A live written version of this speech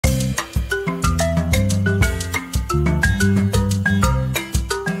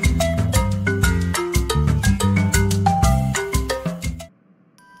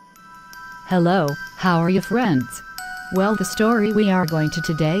Hello, how are you friends? Well, the story we are going to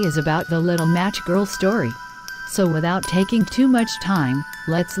today is about the little match girl story. So without taking too much time,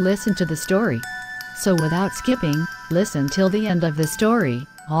 let's listen to the story. So without skipping, listen till the end of the story,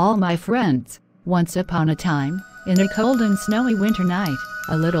 all my friends. Once upon a time, in a cold and snowy winter night,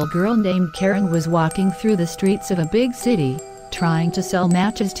 a little girl named Karen was walking through the streets of a big city, trying to sell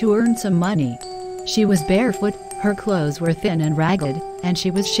matches to earn some money. She was barefoot, her clothes were thin and ragged, and she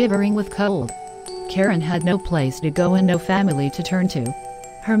was shivering with cold. Karen had no place to go and no family to turn to.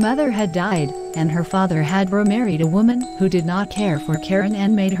 Her mother had died, and her father had remarried a woman who did not care for Karen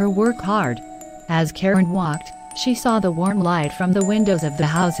and made her work hard. As Karen walked, she saw the warm light from the windows of the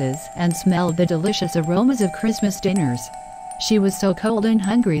houses and smelled the delicious aromas of Christmas dinners. She was so cold and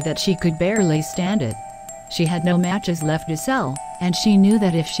hungry that she could barely stand it. She had no matches left to sell, and she knew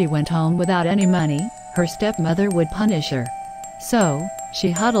that if she went home without any money, her stepmother would punish her. So,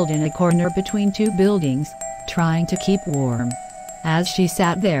 she huddled in a corner between two buildings, trying to keep warm. As she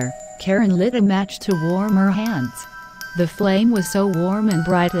sat there, Karen lit a match to warm her hands. The flame was so warm and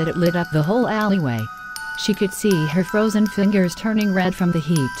bright that it lit up the whole alleyway. She could see her frozen fingers turning red from the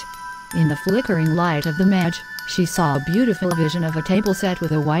heat. In the flickering light of the match, she saw a beautiful vision of a table set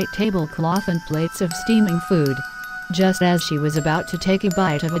with a white tablecloth and plates of steaming food. Just as she was about to take a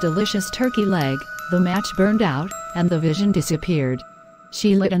bite of a delicious turkey leg, the match burned out, and the vision disappeared.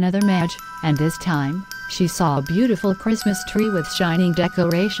 She lit another match, and this time, she saw a beautiful Christmas tree with shining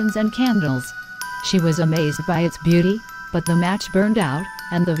decorations and candles. She was amazed by its beauty, but the match burned out,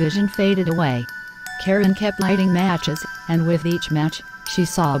 and the vision faded away. Karen kept lighting matches, and with each match, she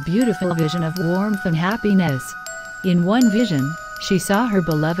saw a beautiful vision of warmth and happiness. In one vision, she saw her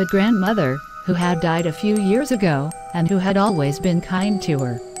beloved grandmother, who had died a few years ago, and who had always been kind to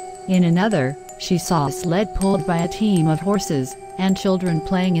her. In another, she saw a sled pulled by a team of horses, and children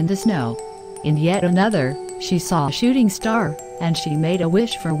playing in the snow. In yet another, she saw a shooting star, and she made a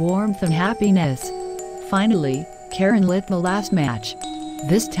wish for warmth and happiness. Finally, Karen lit the last match.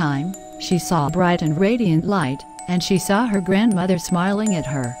 This time, she saw a bright and radiant light, and she saw her grandmother smiling at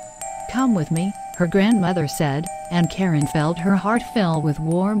her. "Come with me," her grandmother said, and Karen felt her heart fill with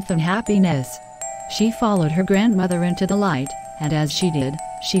warmth and happiness. She followed her grandmother into the light, and as she did,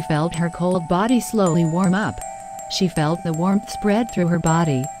 she felt her cold body slowly warm up. She felt the warmth spread through her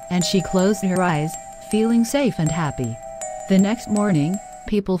body, and she closed her eyes, feeling safe and happy. The next morning,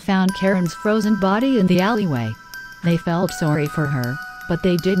 people found Karen's frozen body in the alleyway. They felt sorry for her, but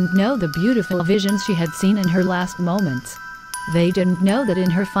they didn't know the beautiful visions she had seen in her last moments. They didn't know that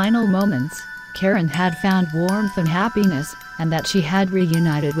in her final moments, Karen had found warmth and happiness, and that she had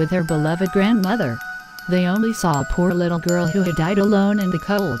reunited with her beloved grandmother. They only saw a poor little girl who had died alone in the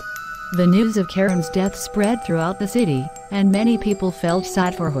cold. The news of Karen's death spread throughout the city, and many people felt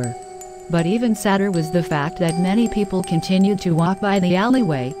sad for her. But even sadder was the fact that many people continued to walk by the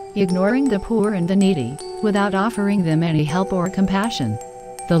alleyway, ignoring the poor and the needy, without offering them any help or compassion.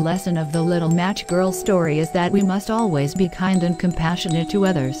 The lesson of the little match girl story is that we must always be kind and compassionate to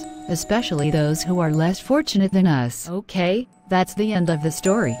others, especially those who are less fortunate than us. Okay, that's the end of the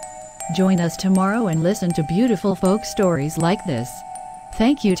story. Join us tomorrow and listen to beautiful folk stories like this.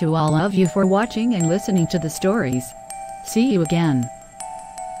 Thank you to all of you for watching and listening to the stories. See you again.